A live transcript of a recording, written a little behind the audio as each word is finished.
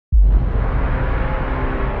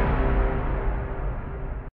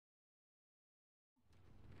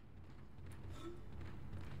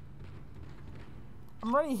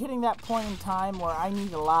I'm already hitting that point in time where I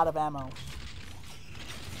need a lot of ammo.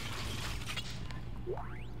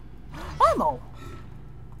 Ammo!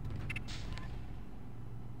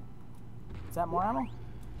 Is that more ammo?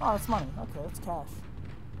 Oh, that's money. Okay, that's cash.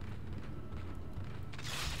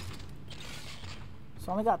 So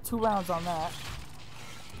I only got 2 rounds on that.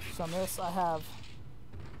 So on this, I have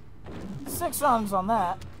 6 rounds on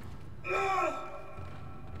that.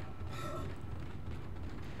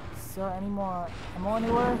 Is there any more ammo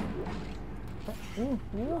anywhere? Ooh,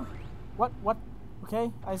 ooh. What? Okay,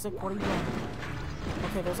 Isaac, what are you doing?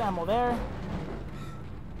 Okay, there's ammo there.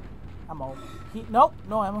 Ammo. Nope,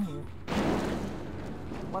 no ammo here.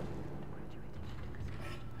 What?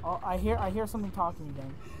 Oh, I hear something talking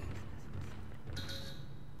again.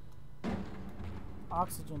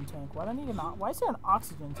 Oxygen tank. Why do I need why is there an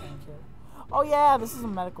oxygen tank here? Oh yeah, this is a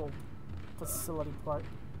medical facility part.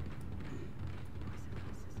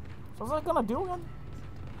 So what's I gonna do again?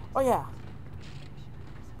 Oh yeah.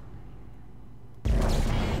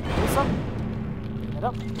 What's up? Get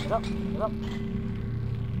up, get up, get up.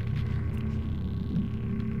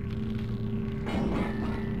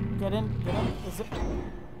 Get in, get in. Is it?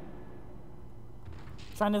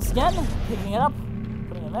 Trying this again. Picking it up.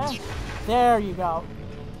 Putting it there. There you go.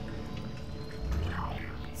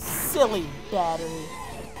 Silly battery.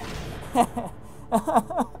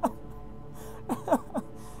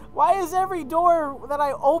 Why is every door that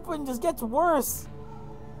I open just gets worse?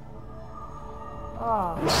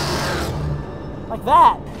 Like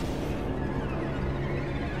that.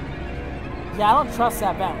 Yeah, I don't trust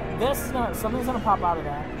that vent. This is gonna, something's gonna pop out of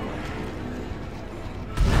that.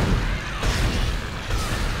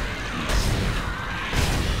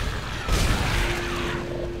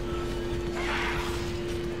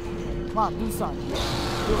 Come on, do something. Do it.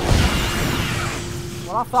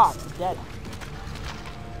 What I thought, you're dead.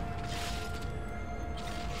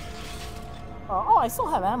 Oh, I still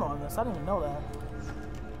have ammo on this. I didn't even know that.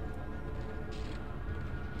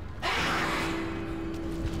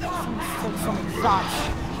 Let's take some shots.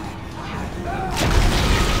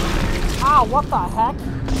 Ah, what the heck?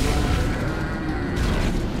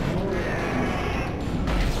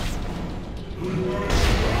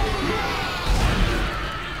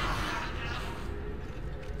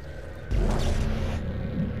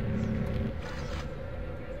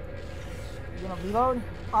 You gonna reload?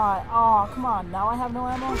 Alright, oh, come on. Now I have no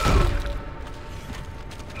ammo?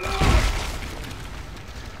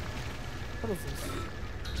 What is this?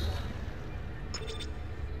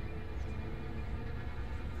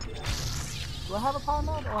 Do I have a power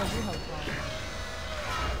node? Oh, I do have a power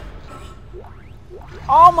node.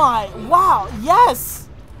 Oh my, wow, yes!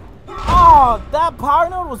 Oh, that power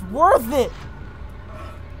node was worth it!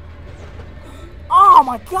 Oh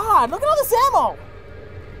my god, look at all this ammo!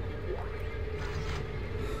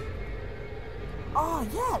 Oh,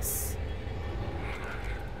 yes!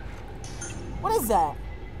 What is that?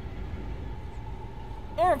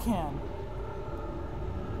 Air can.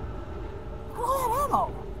 Look at all that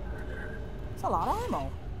ammo! That's a lot of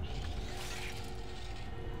ammo.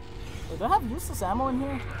 Wait, do I have useless ammo in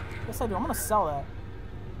here? Yes, I do. I'm gonna sell that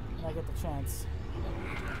when I get the chance.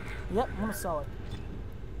 Yep, I'm gonna sell it.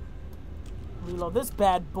 Reload this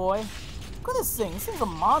bad boy. Look at this thing. This thing's a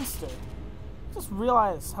monster. I just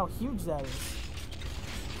realized how huge that is.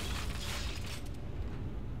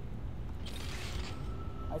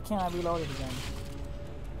 Why can't I reload it again?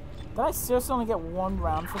 Did I seriously only get 1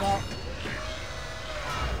 round for that?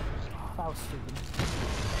 That was stupid.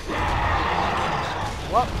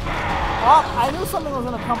 What? Oh, I knew something was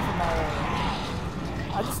gonna come from that area.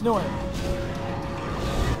 I just knew it.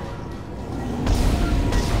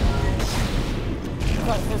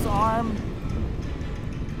 Cut his arm.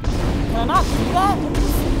 Can I not do that?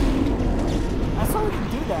 I saw we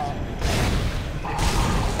could do that.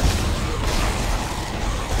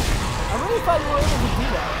 I really thought you were able to do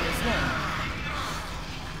that in this game.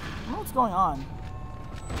 I don't know what's going on.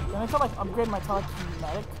 Can I try to like upgrade my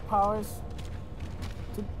telekinetic powers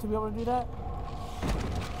to be able to do that?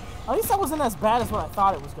 At least that wasn't as bad as what I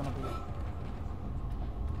thought it was gonna be.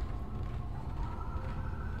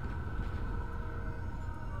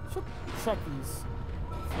 Should check these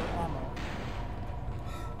for ammo.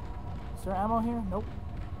 Is there ammo here? Nope.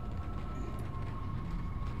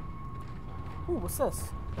 Ooh, what's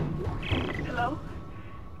this? Hello?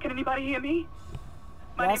 Can anybody hear me?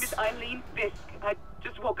 My Yes. name is Eileen Fisk. I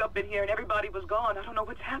just woke up in here and everybody was gone. I don't know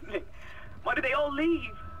what's happening. Why did they all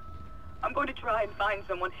leave? I'm going to try and find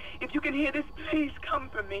someone. If you can hear this, please come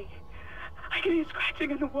for me. I can hear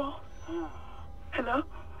scratching in the wall. Hello?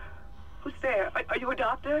 Who's there? Are you a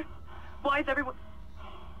doctor? Why is everyone...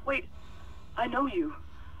 Wait. I know you.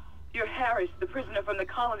 You're Harris, the prisoner from the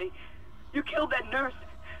colony. You killed that nurse.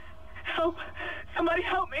 Help! Somebody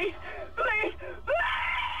help me! Please!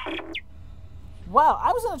 Please! Well,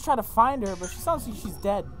 I was gonna try to find her, but she sounds like she's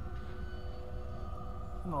dead.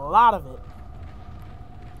 And a lot of it.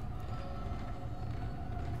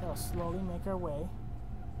 We'll slowly make our way.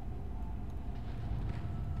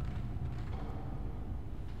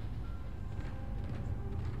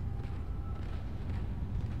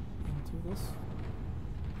 Into this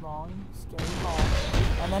long, scary hall.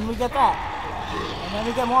 And then we get that. And then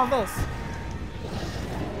we get more of this.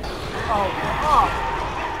 Oh, oh!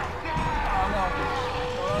 Oh no.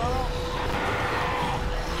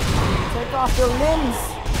 Take off their limbs!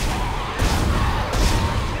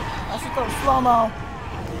 I should go slow-mo.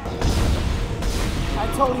 I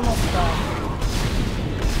totally messed it up.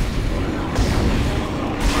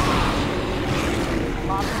 Come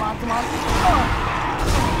on, come on, come on.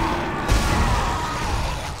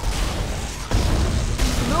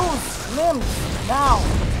 Lose limbs now.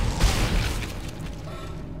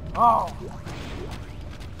 Oh.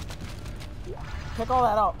 Pick all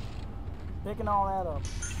that up. Picking all that up.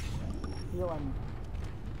 Healing.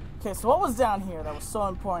 Okay, so what was down here that was so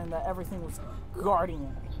important that everything was guarding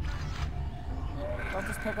it? Let's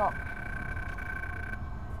just pick up.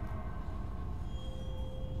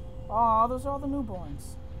 Aw, those are all the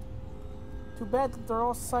newborns. Too bad that they're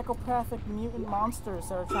all psychopathic mutant monsters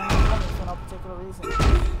that are trying to kill me for no particular reason.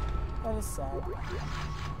 That is sad.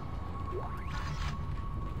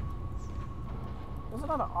 There's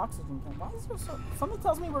another oxygen tank. Why is there so... Something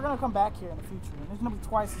tells me we're gonna come back here in the future, and there's gonna be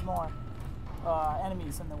twice as more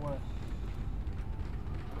enemies than there were.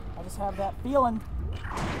 I just have that feeling.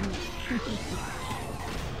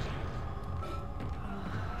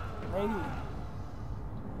 Lady.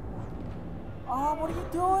 Oh, what are you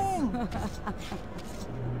doing? What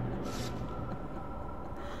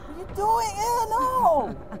are you doing? Ew,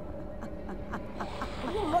 no! What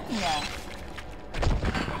are you looking at?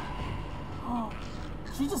 Oh,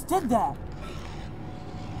 she just did that.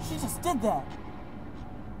 She just did that.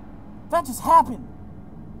 That just happened.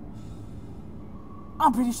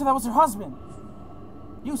 I'm pretty sure that was her husband.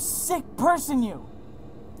 You sick person, you.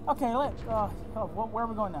 Okay, where are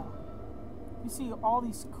we going now? You see all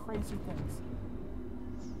these crazy things.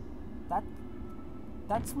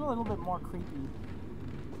 That's a little bit more creepy.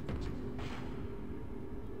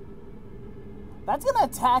 That's gonna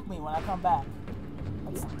attack me when I come back.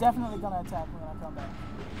 That's definitely gonna attack me when I come back.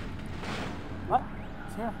 What?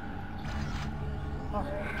 It's here. Oh.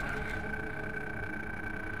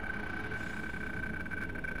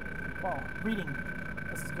 Whoa, reading.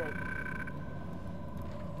 This is great.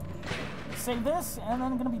 Save this, and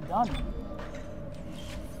then I'm gonna be done.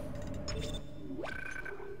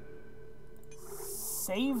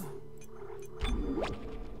 Save.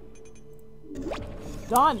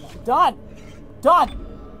 Done. Done. Done.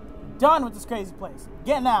 Done with this crazy place.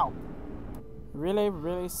 Getting out. Really,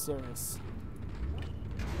 really serious.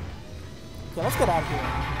 Okay, let's get out of here.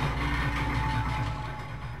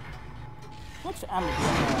 Which am I?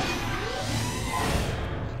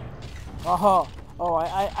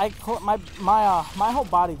 My whole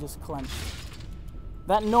body just clenched.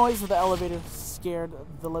 That noise of the elevator scared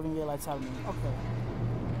the living daylights out of me. Okay.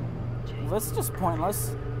 This is just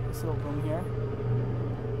pointless. This little room here.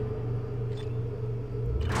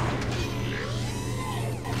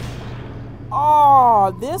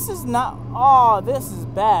 Oh, this is not. Oh, this is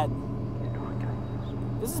bad.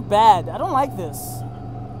 This is bad. I don't like this.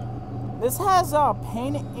 This has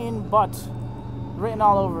pain in butt written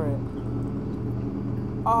all over it.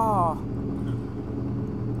 Oh.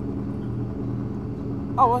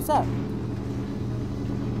 Oh, what's that?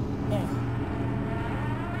 Yeah.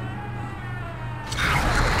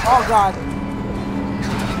 Oh, God.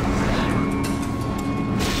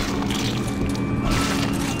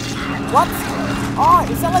 What? Oh,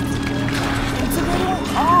 is that like intimidating?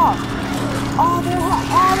 Oh. Oh, they're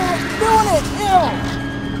doing it. Ew.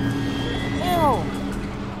 Ew.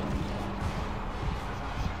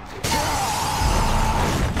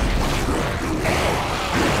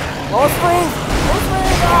 Let's freeze. Let's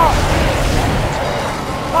freeze. Oh.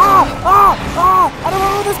 I don't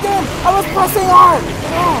remember this game. I was pressing R.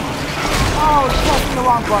 Oh, I was pressing the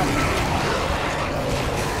wrong button.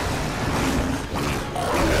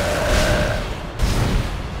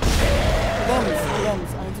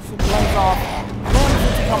 Limbs. I need to shoot the limbs off. Limbs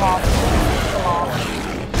need to come off.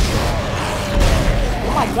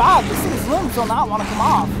 Oh my God, this thing's limbs do not want to come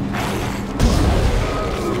off.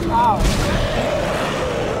 Ow. Shoot it in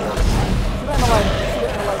the leg. Shoot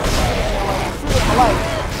it in the leg. Shoot it in the leg.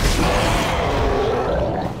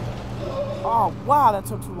 Oh that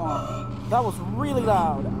took too long. That was really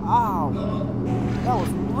loud. Ow. That was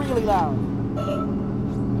really loud.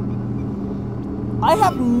 I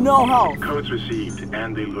have no health. Codes received,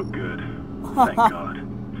 and they look good. Thank God.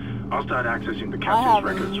 I'll start accessing the captain's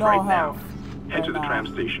records right now. Head to the tram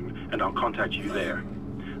station, and I'll contact you there.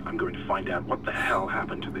 I'm going to find out what the hell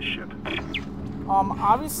happened to this ship.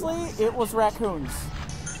 Obviously, it was raccoons.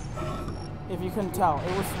 If you couldn't tell,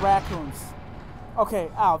 it was raccoons. Okay,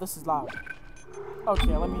 ow, this is loud.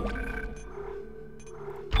 Okay, let me...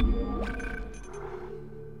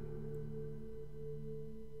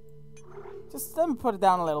 Just let me put it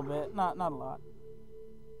down a little bit, not a lot.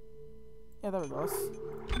 Yeah, there it goes.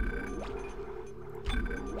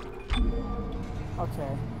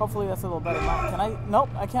 Okay, hopefully that's a little better. Can I? Nope,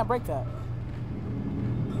 I can't break that.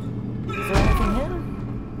 Is there anything here?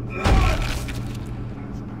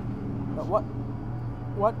 What?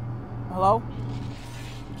 What? Hello?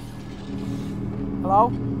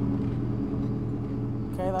 Hello?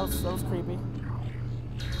 Okay, that was creepy.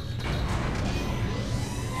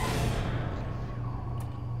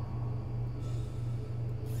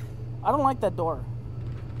 I don't like that door.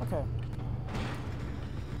 Okay.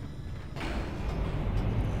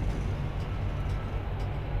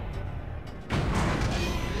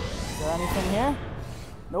 Is there anything here?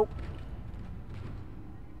 Nope.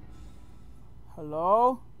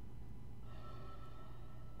 Hello?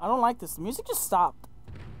 I don't like this. The music just stopped.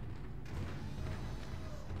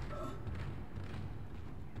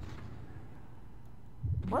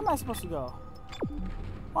 Where am I supposed to go?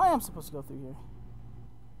 Oh, I am supposed to go through here.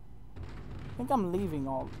 I think I'm leaving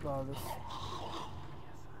all this.